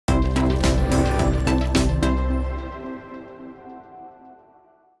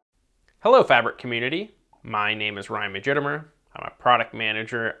Hello Fabric community, my name is Ryan Majitimer. I'm a product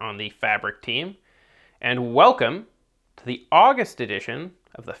manager on the Fabric team, and welcome to the August edition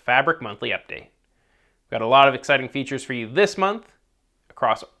of the Fabric Monthly Update. We've got a lot of exciting features for you this month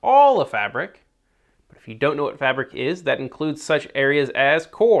across all of Fabric, but if you don't know what Fabric is, that includes such areas as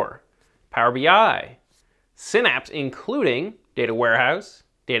Core, Power BI, Synapse including Data Warehouse,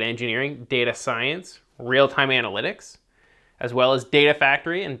 Data Engineering, Data Science, Real-time Analytics, as well as Data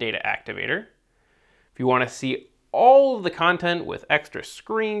Factory and Data Activator. If you want to see all of the content with extra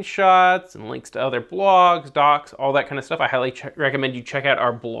screenshots and links to other blogs, docs, all that kind of stuff, I highly recommend you check out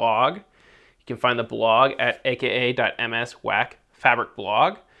our blog. You can find the blog at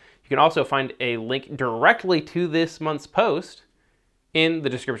aka.ms/fabricblog. You can also find a link directly to this month's post in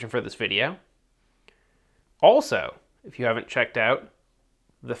the description for this video. Also, if you haven't checked out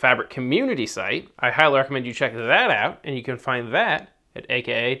the Fabric community site, I highly recommend you check that out, and you can find that at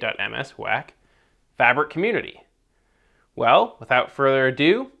aka.ms/fabriccommunity. Well, without further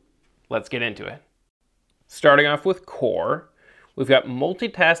ado, let's get into it. Starting off with Core, we've got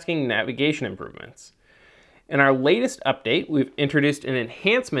multitasking navigation improvements. In our latest update, we've introduced an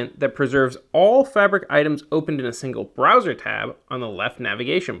enhancement that preserves all Fabric items opened in a single browser tab on the left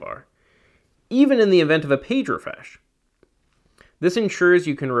navigation bar, even in the event of a page refresh. This ensures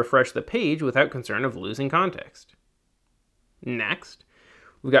you can refresh the page without concern of losing context. Next,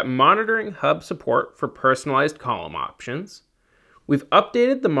 we've got Monitoring Hub support for personalized column options. We've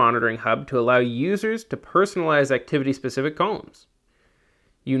updated the Monitoring Hub to allow users to personalize activity-specific columns.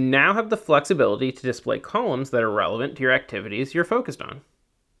 You now have the flexibility to display columns that are relevant to your activities you're focused on.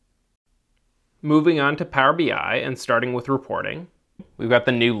 Moving on to Power BI and starting with reporting, we've got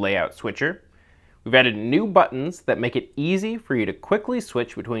the new layout switcher. We've added new buttons that make it easy for you to quickly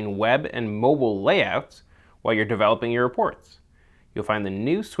switch between web and mobile layouts while you're developing your reports. You'll find the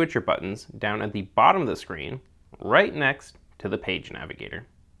new switcher buttons down at the bottom of the screen, right next to the page navigator.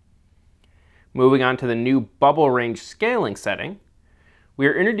 Moving on to the new bubble range scaling setting, we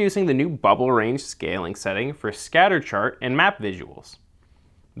are introducing the new bubble range scaling setting for scatter chart and map visuals.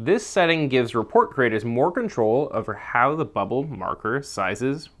 This setting gives report creators more control over how the bubble marker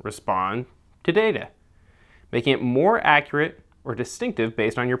sizes respond to data, making it more accurate or distinctive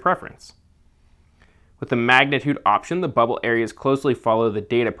based on your preference. With the magnitude option, the bubble areas closely follow the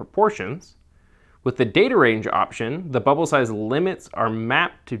data proportions. With the data range option, the bubble size limits are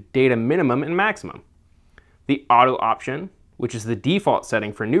mapped to data minimum and maximum. The auto option, which is the default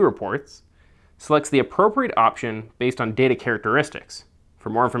setting for new reports, selects the appropriate option based on data characteristics. For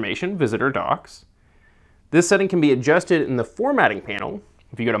more information, visit our docs. This setting can be adjusted in the formatting panel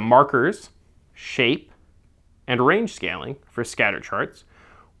if you go to Markers, Shape, and Range Scaling for scatter charts,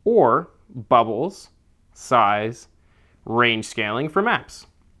 or Bubbles, Size, Range Scaling for maps.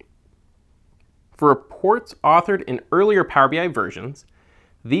 For reports authored in earlier Power BI versions,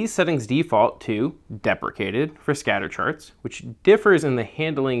 these settings default to Deprecated for scatter charts, which differs in the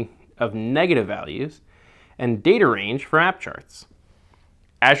handling of negative values, and Data Range for map charts.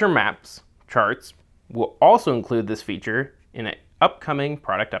 Azure Maps charts will also include this feature in an upcoming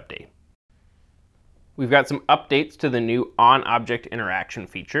product update. We've got some updates to the new on-object interaction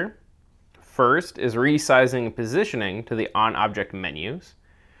feature. First is resizing and positioning to the on-object menus.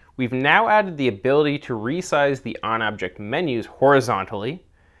 We've now added the ability to resize the on-object menus horizontally.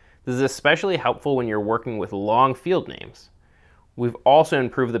 This is especially helpful when you're working with long field names. We've also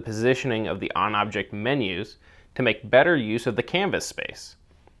improved the positioning of the on-object menus to make better use of the canvas space.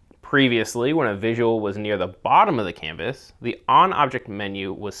 Previously, when a visual was near the bottom of the canvas, the on-object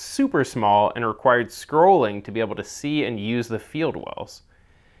menu was super small and required scrolling to be able to see and use the field wells.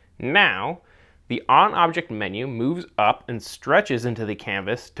 Now, the on-object menu moves up and stretches into the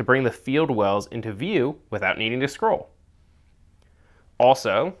canvas to bring the field wells into view without needing to scroll.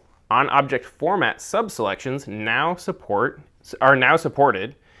 Also, on-object format subselections are now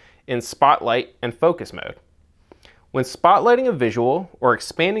supported in Spotlight and Focus mode. When spotlighting a visual or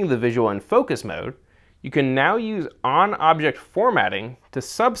expanding the visual in focus mode, you can now use on-object formatting to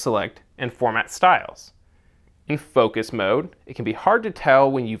subselect and format styles. In focus mode, it can be hard to tell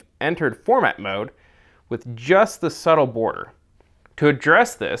when you've entered format mode with just the subtle border. To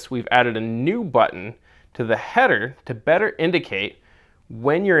address this, we've added a new button to the header to better indicate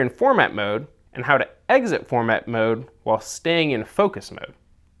when you're in format mode and how to exit format mode while staying in focus mode.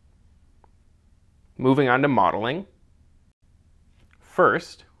 Moving on to modeling.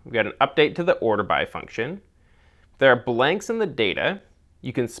 First, we've got an update to the order by function. If there are blanks in the data,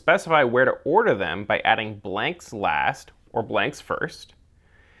 you can specify where to order them by adding blanks last or blanks first.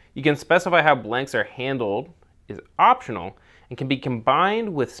 You can specify how blanks are handled is optional and can be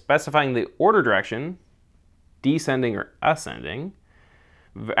combined with specifying the order direction, descending or ascending.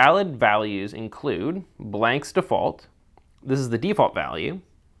 Valid values include blank's default. This is the default value.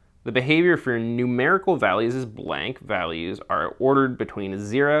 The behavior for numerical values is blank values are ordered between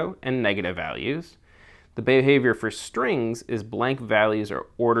 0 and negative values. The behavior for strings is blank values are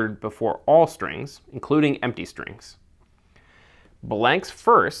ordered before all strings, including empty strings. Blanks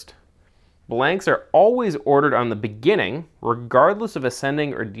first. Blanks are always ordered on the beginning, regardless of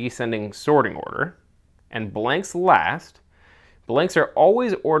ascending or descending sorting order. And blanks last. Blanks are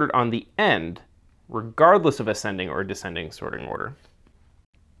always ordered on the end, regardless of ascending or descending sorting order.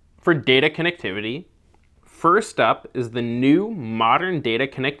 For data connectivity, first up is the new modern data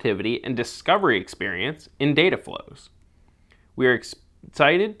connectivity and discovery experience in Dataflows. We are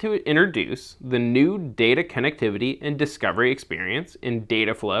excited to introduce the new data connectivity and discovery experience in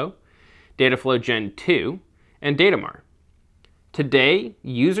Dataflow, Dataflow Gen 2, and Datamar. Today,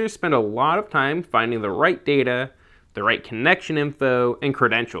 users spend a lot of time finding the right data, the right connection info, and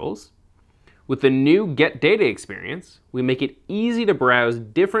credentials. With the new Get Data experience, we make it easy to browse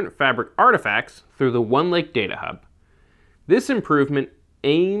different Fabric artifacts through the OneLake Data Hub. This improvement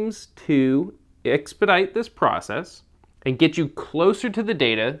aims to expedite this process and get you closer to the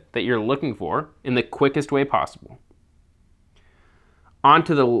data that you're looking for in the quickest way possible.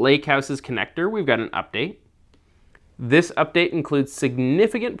 Onto the Lakehouse's connector, we've got an update. This update includes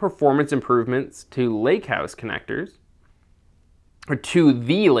significant performance improvements to Lakehouse connectors, or to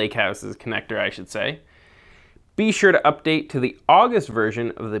the Lakehouse's connector, I should say. Be sure to update to the August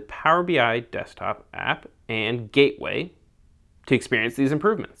version of the Power BI desktop app and gateway to experience these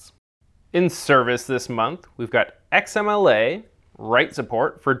improvements. In service this month, we've got XMLA write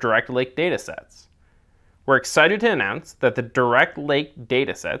support for Direct Lake datasets. We're excited to announce that the Direct Lake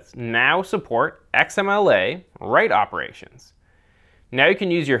datasets now support XMLA write operations. Now you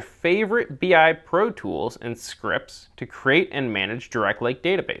can use your favorite BI Pro tools and scripts to create and manage Direct Lake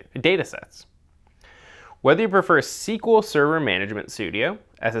datasets. Whether you prefer SQL Server Management Studio,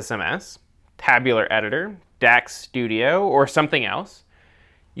 SSMS, Tabular Editor, DAX Studio, or something else,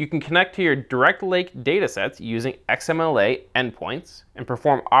 you can connect to your Direct Lake datasets using XMLA endpoints and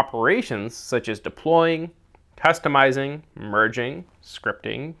perform operations such as deploying, customizing, merging,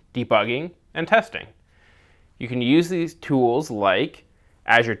 scripting, debugging, and testing. You can use these tools like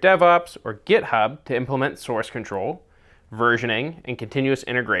Azure DevOps or GitHub to implement source control, versioning, and continuous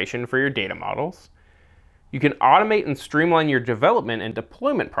integration for your data models. You can automate and streamline your development and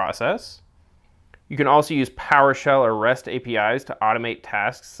deployment process. You can also use PowerShell or REST APIs to automate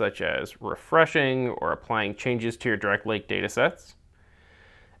tasks such as refreshing or applying changes to your Direct Lake datasets.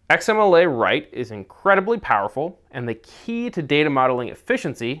 XMLA write is incredibly powerful and the key to data modeling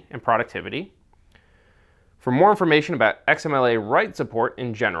efficiency and productivity. For more information about XMLA write support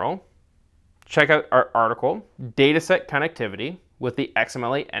in general, check out our article, Dataset Connectivity with the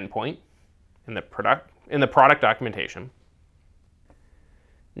XMLA Endpoint, in the product documentation.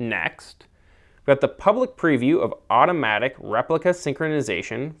 Next, we've got the public preview of automatic replica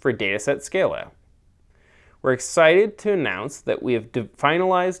synchronization for dataset scaleout. We're excited to announce that we have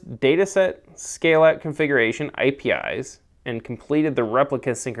finalized dataset scaleout configuration APIs and completed the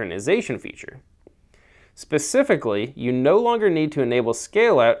replica synchronization feature. Specifically, you no longer need to enable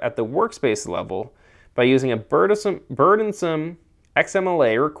scale-out at the workspace level by using a burdensome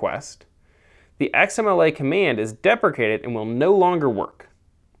XMLA request. The XMLA command is deprecated and will no longer work.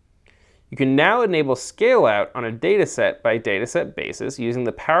 You can now enable scale-out on a dataset by dataset basis using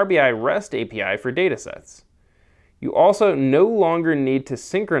the Power BI REST API for datasets. You also no longer need to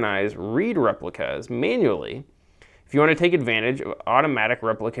synchronize read replicas manually if you want to take advantage of automatic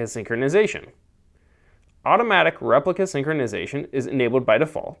replica synchronization. Automatic replica synchronization is enabled by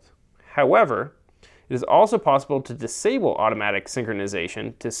default. However, it is also possible to disable automatic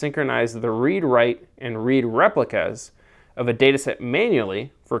synchronization to synchronize the read-write and read replicas of a dataset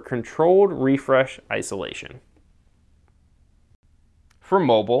manually for controlled refresh isolation. For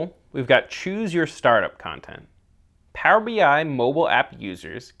mobile, we've got Choose Your Startup content. Power BI mobile app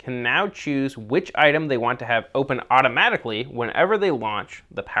users can now choose which item they want to have open automatically whenever they launch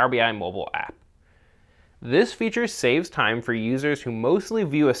the Power BI mobile app. This feature saves time for users who mostly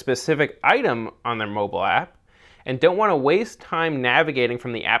view a specific item on their mobile app and don't want to waste time navigating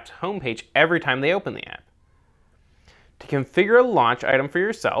from the app's homepage every time they open the app. To configure a launch item for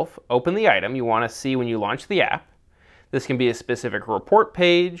yourself, open the item you want to see when you launch the app. This can be a specific report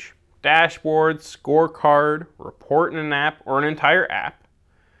page, dashboard, scorecard, report in an app, or an entire app.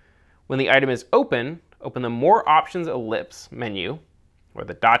 When the item is open the More Options ellipse menu, or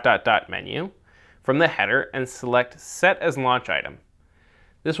the ... menu, from the header and select Set as Launch Item.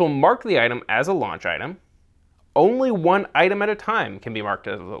 This will mark the item as a launch item. Only one item at a time can be marked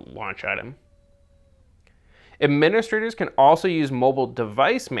as a launch item. Administrators can also use mobile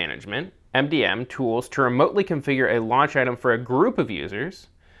device management, MDM, tools to remotely configure a launch item for a group of users,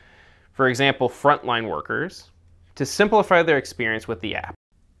 for example, frontline workers, to simplify their experience with the app.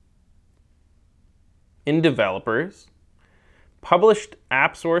 In Developers, published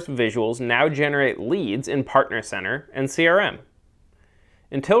app source visuals now generate leads in Partner Center and CRM.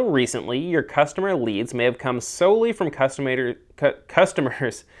 Until recently, your customer leads may have come solely from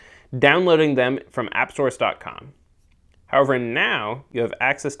customers downloading them from appsource.com. However, now you have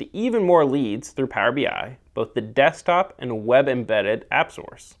access to even more leads through Power BI, both the desktop and web-embedded app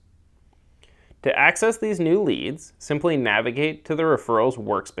source. To access these new leads, simply navigate to the Referrals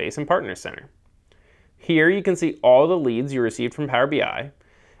workspace in Partner Center. Here you can see all the leads you received from Power BI,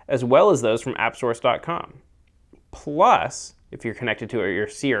 as well as those from appsource.com. Plus, if you're connected to your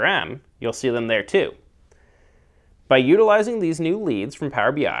CRM, you'll see them there too. By utilizing these new leads from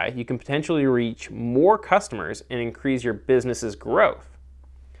Power BI, you can potentially reach more customers and increase your business's growth.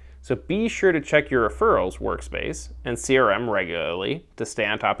 So be sure to check your Referrals workspace and CRM regularly to stay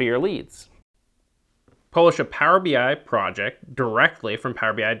on top of your leads. Publish a Power BI project directly from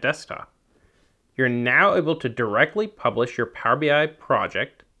Power BI Desktop. You're now able to directly publish your Power BI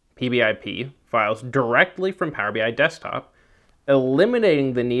project, PBIP, files directly from Power BI Desktop,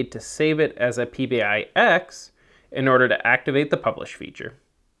 eliminating the need to save it as a PBIX in order to activate the Publish feature.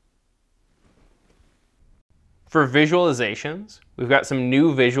 For visualizations, we've got some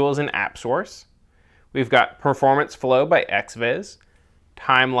new visuals in AppSource. We've got Performance Flow by XViz,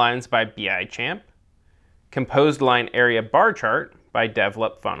 Timelines by BIChamp, Composed Line Area Bar Chart by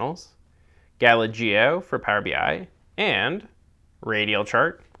Develop Funnels, Galileo for Power BI, and Radial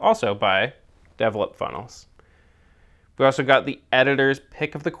Chart, also by Develop Funnels. We also got the editor's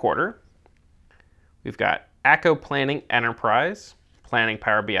pick of the quarter. We've got ACO Planning Enterprise, Planning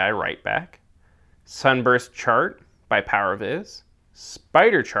Power BI Right Back, Sunburst Chart by PowerViz,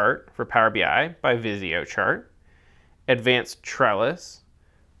 Spider Chart for Power BI by Visio Chart, Advanced Trellis,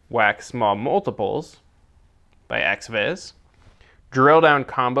 Wax Small Multiples by XViz, Drill Down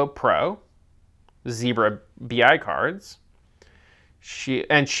Combo Pro, Zebra BI Cards,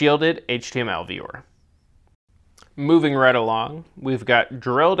 and Shielded HTML Viewer. Moving right along, we've got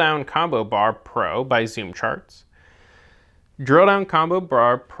Drill Down Combo Bar Pro by Zoom Charts. Drill Down Combo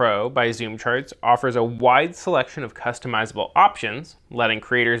Bar Pro by Zoom Charts offers a wide selection of customizable options, letting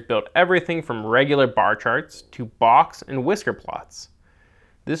creators build everything from regular bar charts to box and whisker plots.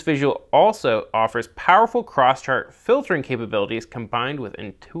 This visual also offers powerful cross-chart filtering capabilities combined with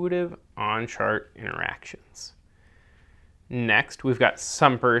intuitive on-chart interactions. Next, we've got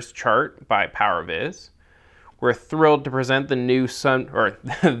Sunburst Chart by PowerViz. We're thrilled to present the new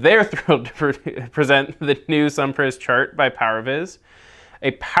they're thrilled to present the new Sunburst Chart by PowerViz,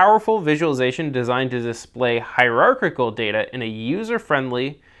 a powerful visualization designed to display hierarchical data in a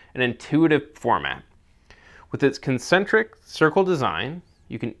user-friendly and intuitive format. With its concentric circle design,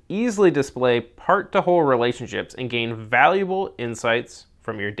 you can easily display part-to-whole relationships and gain valuable insights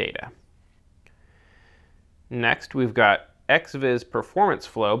from your data. Next, we've got XViz Performance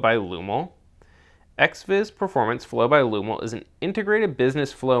Flow by Lumel. XViz Performance Flow by Lumel is an integrated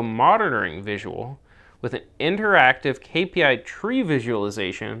business flow monitoring visual with an interactive KPI tree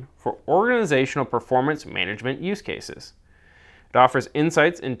visualization for organizational performance management use cases. It offers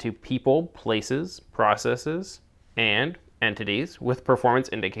insights into people, places, processes, and entities with performance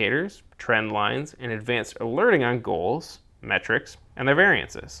indicators, trend lines, and advanced alerting on goals, metrics, and their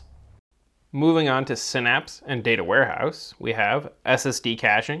variances. Moving on to Synapse and Data Warehouse, we have SSD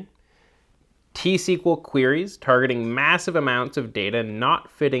caching, T-SQL queries targeting massive amounts of data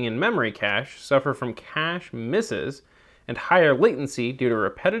not fitting in memory cache suffer from cache misses and higher latency due to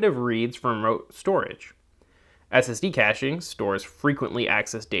repetitive reads from remote storage. SSD caching stores frequently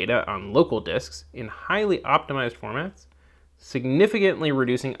accessed data on local disks in highly optimized formats, significantly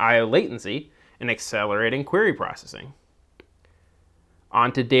reducing I/O latency and accelerating query processing.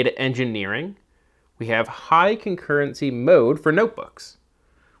 On to data engineering, we have high concurrency mode for notebooks.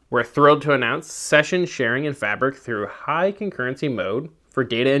 We're thrilled to announce session sharing in Fabric through high concurrency mode for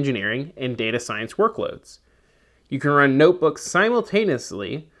data engineering and data science workloads. You can run notebooks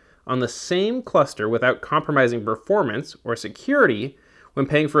simultaneously on the same cluster without compromising performance or security when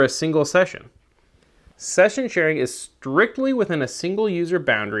paying for a single session. Session sharing is strictly within a single user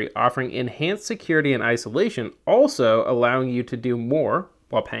boundary, offering enhanced security and isolation, also allowing you to do more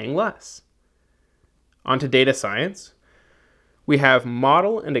while paying less. On to data science. We have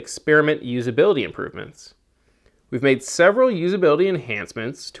model and experiment usability improvements. We've made several usability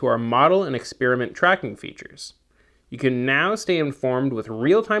enhancements to our model and experiment tracking features. You can now stay informed with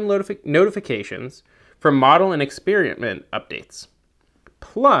real-time notifications for model and experiment updates.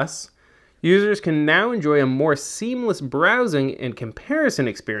 Plus, users can now enjoy a more seamless browsing and comparison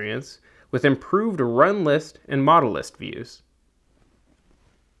experience with improved run list and model list views.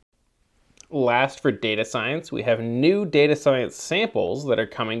 Last, for data science, we have new data science samples that are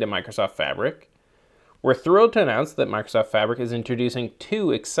coming to Microsoft Fabric. We're thrilled to announce that Microsoft Fabric is introducing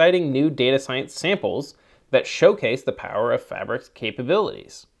 2 exciting new data science samples that showcase the power of Fabric's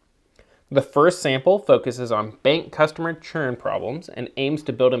capabilities. The first sample focuses on bank customer churn problems and aims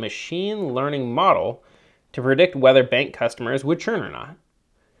to build a machine learning model to predict whether bank customers would churn or not.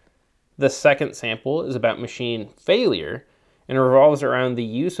 The second sample is about machine failure and revolves around the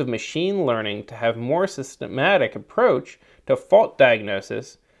use of machine learning to have more systematic approach to fault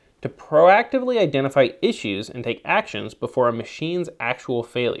diagnosis to proactively identify issues and take actions before a machine's actual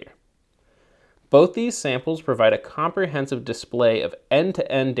failure. Both these samples provide a comprehensive display of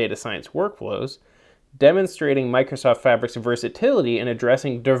end-to-end data science workflows, demonstrating Microsoft Fabric's versatility in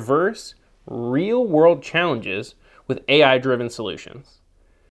addressing diverse, real-world challenges with AI-driven solutions.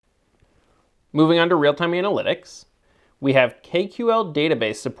 Moving on to real-time analytics, we have KQL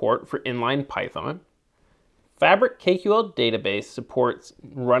database support for inline Python. Fabric KQL database supports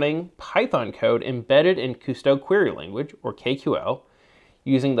running Python code embedded in Cousteau Query Language, or KQL,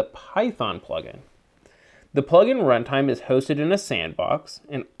 using the Python plugin. The plugin runtime is hosted in a sandbox,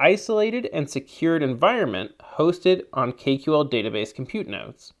 an isolated and secured environment hosted on KQL database compute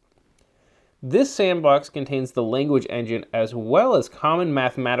nodes. This sandbox contains the language engine as well as common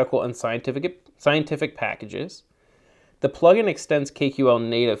mathematical and scientific packages. The plugin extends KQL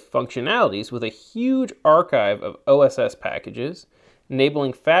native functionalities with a huge archive of OSS packages,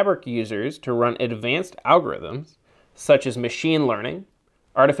 enabling Fabric users to run advanced algorithms such as machine learning,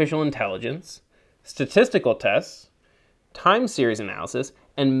 artificial intelligence, statistical tests, time series analysis,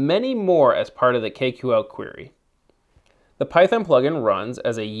 and many more as part of the KQL query. The Python plugin runs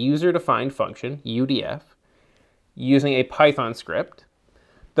as a user-defined function, UDF, using a Python script.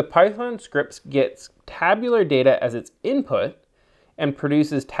 The Python script gets tabular data as its input and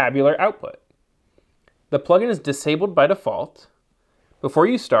produces tabular output. The plugin is disabled by default. Before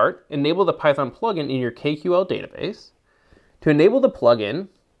you start, enable the Python plugin in your KQL database. To enable the plugin,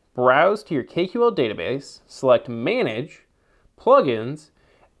 browse to your KQL database, select Manage, Plugins,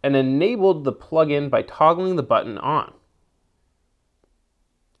 and enable the plugin by toggling the button on.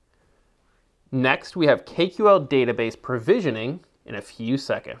 Next, we have KQL database provisioning in a few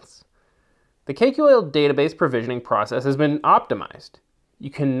seconds. The KQL database provisioning process has been optimized. You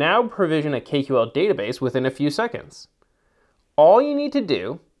can now provision a KQL database within a few seconds. All you need to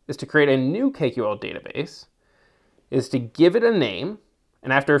do is to create a new KQL database, is to give it a name,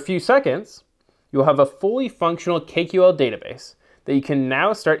 and after a few seconds, you'll have a fully functional KQL database that you can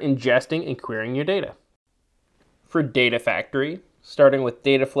now start ingesting and querying your data. For Data Factory, starting with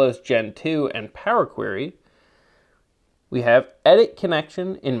Dataflows Gen 2 and Power Query, we have Edit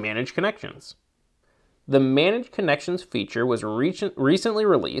Connection in Manage Connections. The Manage Connections feature was recently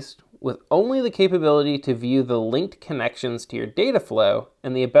released with only the capability to view the linked connections to your data flow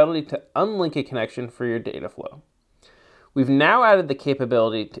and the ability to unlink a connection for your data flow. We've now added the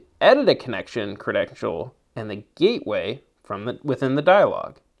capability to edit a connection credential and the gateway within the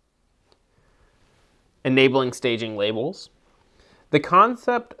dialog. Enabling staging labels. The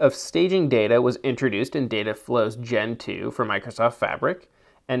concept of staging data was introduced in Dataflows Gen 2 for Microsoft Fabric,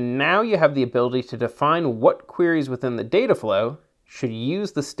 and now you have the ability to define what queries within the data flow should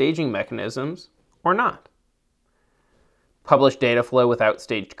use the staging mechanisms or not. Publish data flow without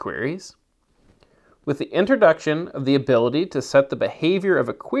staged queries. With the introduction of the ability to set the behavior of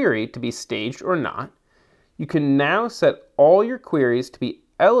a query to be staged or not, you can now set all your queries to be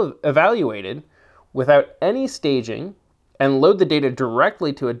evaluated without any staging and load the data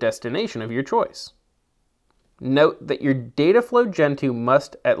directly to a destination of your choice. Note that your Dataflow Gen 2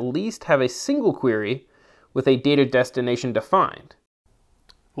 must at least have a single query with a data destination defined.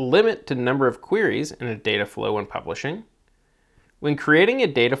 Limit to number of queries in a data flow when publishing. When creating a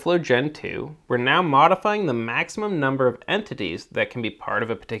Dataflow Gen 2, we're now modifying the maximum number of entities that can be part of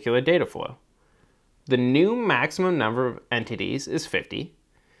a particular data flow. The new maximum number of entities is 50.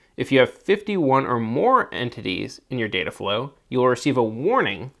 If you have 51 or more entities in your data flow, you will receive a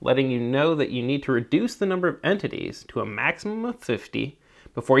warning letting you know that you need to reduce the number of entities to a maximum of 50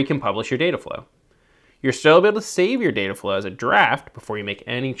 before you can publish your data flow. You're still able to save your data flow as a draft before you make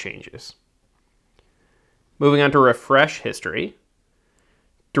any changes. Moving on to refresh history.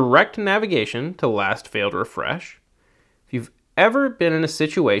 direct navigation to last failed refresh. If you've ever been in a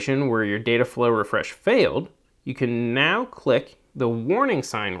situation where your data flow refresh failed, you can now click the warning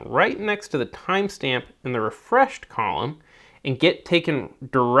sign right next to the timestamp in the refreshed column and get taken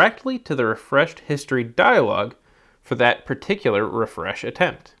directly to the refreshed history dialog for that particular refresh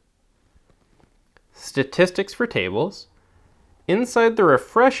attempt. Statistics for tables. Inside the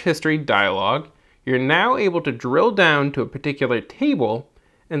refresh history dialog, you're now able to drill down to a particular table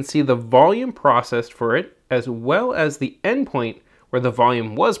and see the volume processed for it, as well as the endpoint where the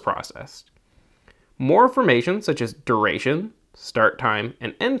volume was processed. More information such as duration, start time,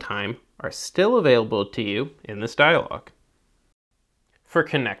 and end time are still available to you in this dialog. For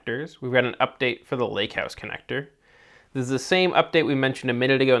connectors, we've got an update for the Lakehouse connector. This is the same update we mentioned a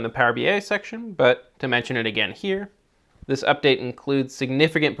minute ago in the Power BI section, but to mention it again here, this update includes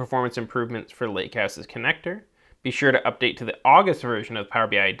significant performance improvements for Lakehouse's connector. Be sure to update to the August version of Power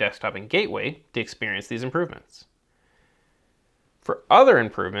BI Desktop and Gateway to experience these improvements. For other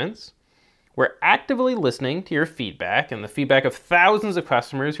improvements, we're actively listening to your feedback and the feedback of thousands of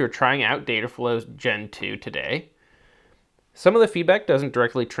customers who are trying out Dataflows Gen 2 today. Some of the feedback doesn't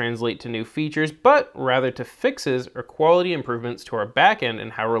directly translate to new features, but rather to fixes or quality improvements to our backend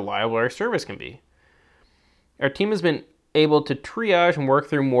and how reliable our service can be. Our team has been able to triage and work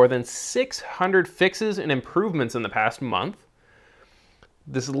through more than 600 fixes and improvements in the past month.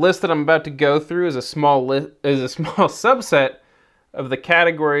 This list that I'm about to go through is a small subset of the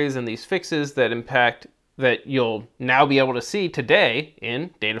categories and these fixes that impact that you'll now be able to see today in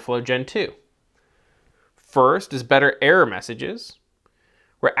Dataflow Gen 2. First is better error messages.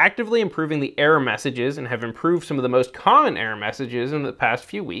 We're actively improving the error messages and have improved some of the most common error messages in the past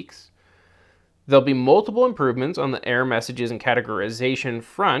few weeks. There'll be multiple improvements on the error messages and categorization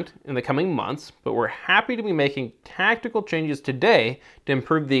front in the coming months, but we're happy to be making tactical changes today to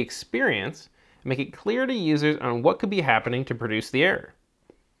improve the experience and make it clear to users on what could be happening to produce the error.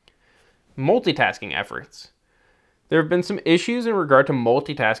 Multitasking efforts. There have been some issues in regard to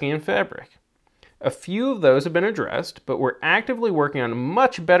multitasking in Fabric. A few of those have been addressed, but we're actively working on a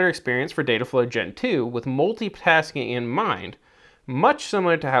much better experience for Dataflow Gen 2 with multitasking in mind, much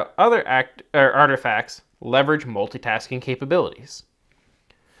similar to how other artifacts leverage multitasking capabilities.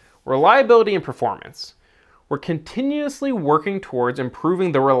 Reliability and performance. We're continuously working towards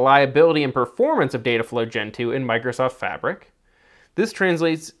improving the reliability and performance of Dataflow Gen 2 in Microsoft Fabric. This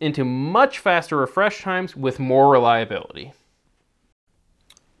translates into much faster refresh times with more reliability.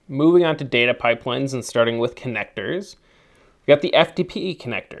 Moving on to data pipelines and starting with connectors, we've got the FTP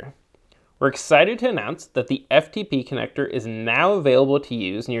connector. We're excited to announce that the FTP connector is now available to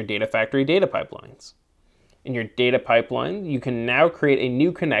use in your Data Factory data pipelines. In your data pipeline, you can now create a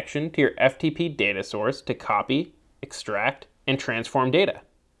new connection to your FTP data source to copy, extract, and transform data.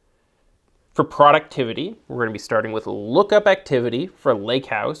 For productivity, we're going to be starting with lookup activity for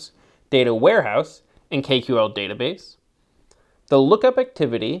Lakehouse, Data Warehouse, and KQL database. The lookup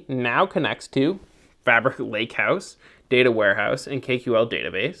activity now connects to Fabric Lakehouse, Data Warehouse, and KQL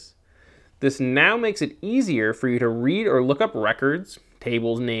database. This now makes it easier for you to read or look up records,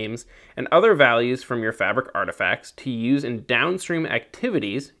 tables, names, and other values from your Fabric artifacts to use in downstream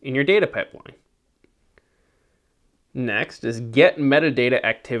activities in your data pipeline. Next is get metadata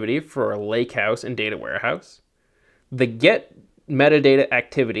activity for Lakehouse and Data Warehouse. The get metadata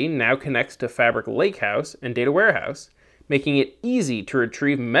activity now connects to Fabric Lakehouse and Data Warehouse, making it easy to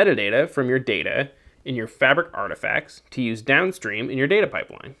retrieve metadata from your data in your Fabric artifacts to use downstream in your data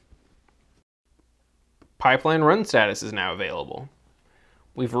pipeline. Pipeline run status is now available.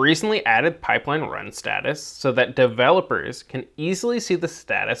 We've recently added pipeline run status so that developers can easily see the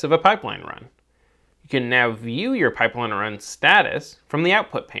status of a pipeline run. You can now view your pipeline run status from the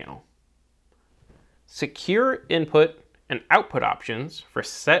output panel. Secure input and output options for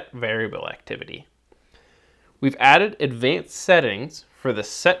set variable activity. We've added advanced settings for the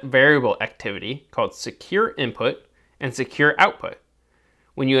set variable activity called secure input and secure output.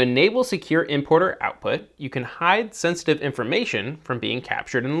 When you enable secure input or output, you can hide sensitive information from being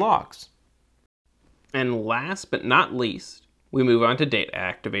captured in logs. And last but not least, we move on to Data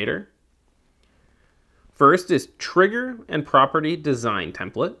Activator. First is Trigger and Property Design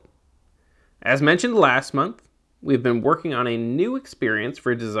Template. As mentioned last month, we've been working on a new experience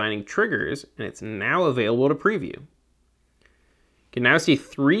for designing triggers, and it's now available to preview. You can now see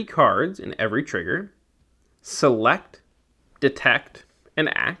 3 cards in every trigger: Select, Detect, and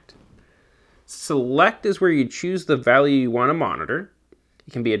Act. Select is where you choose the value you want to monitor.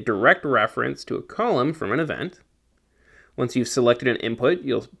 It can be a direct reference to a column from an event. Once you've selected an input,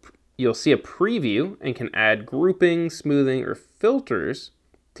 you'll see a preview and can add grouping, smoothing, or filters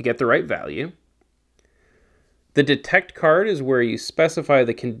to get the right value. The detect card is where you specify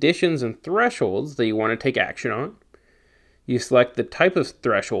the conditions and thresholds that you want to take action on. You select the type of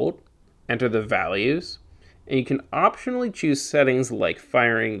threshold, enter the values, and you can optionally choose settings like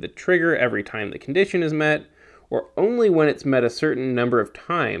firing the trigger every time the condition is met, or only when it's met a certain number of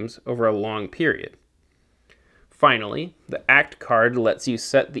times over a long period. Finally, the Act card lets you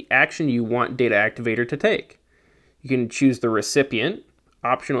set the action you want Data Activator to take. You can choose the recipient,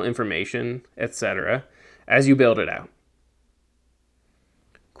 optional information, etc., as you build it out.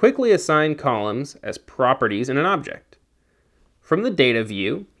 Quickly assign columns as properties in an object. From the data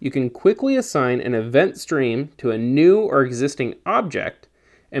view, you can quickly assign an event stream to a new or existing object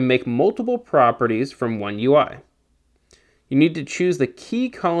and make multiple properties from one UI. You need to choose the key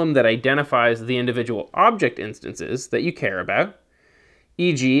column that identifies the individual object instances that you care about,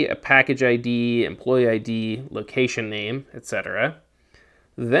 e.g. a package ID, employee ID, location name, etc.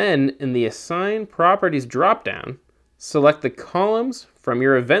 Then, in the Assign Properties dropdown, select the columns from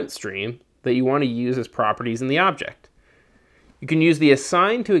your event stream that you want to use as properties in the object. You can use the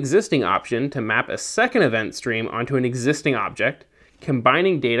Assign to Existing option to map a second event stream onto an existing object,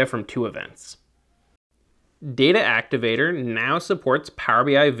 combining data from two events. Data Activator now supports Power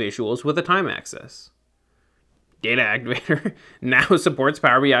BI visuals with a time axis. Data Activator now supports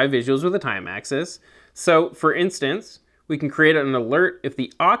Power BI visuals with a time axis. So, for instance, we can create an alert if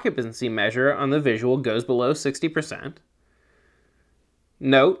the occupancy measure on the visual goes below 60%.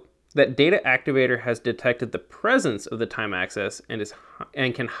 Note that Data Activator has detected the presence of the time axis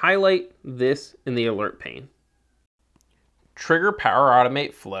and can highlight this in the alert pane. Trigger Power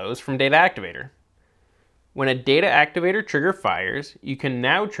Automate flows from Data Activator. When a Data Activator trigger fires, you can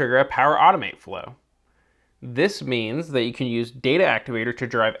now trigger a Power Automate flow. This means that you can use Data Activator to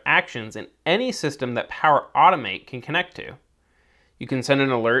drive actions in any system that Power Automate can connect to. You can send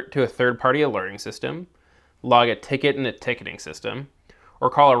an alert to a third-party alerting system, log a ticket in a ticketing system, or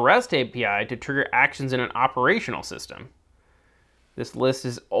call a REST API to trigger actions in an operational system. This list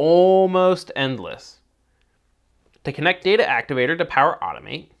is almost endless. To connect Data Activator to Power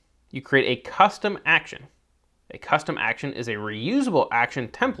Automate, you create a custom action. A custom action is a reusable action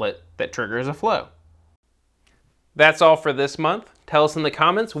template that triggers a flow. That's all for this month. Tell us in the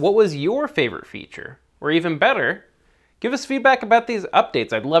comments, what was your favorite feature? Or even better, give us feedback about these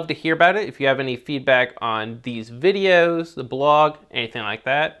updates. I'd love to hear about it. If you have any feedback on these videos, the blog, anything like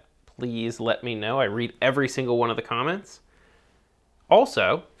that, please let me know. I read every single one of the comments.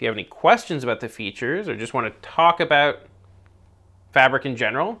 Also, if you have any questions about the features or just want to talk about Fabric in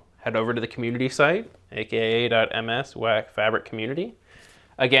general, head over to the community site, aka.ms/fabric-community.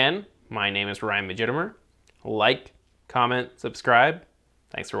 Again, my name is Ryan Majitimer. Like, comment, subscribe.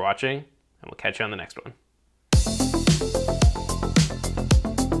 Thanks for watching, and we'll catch you on the next one.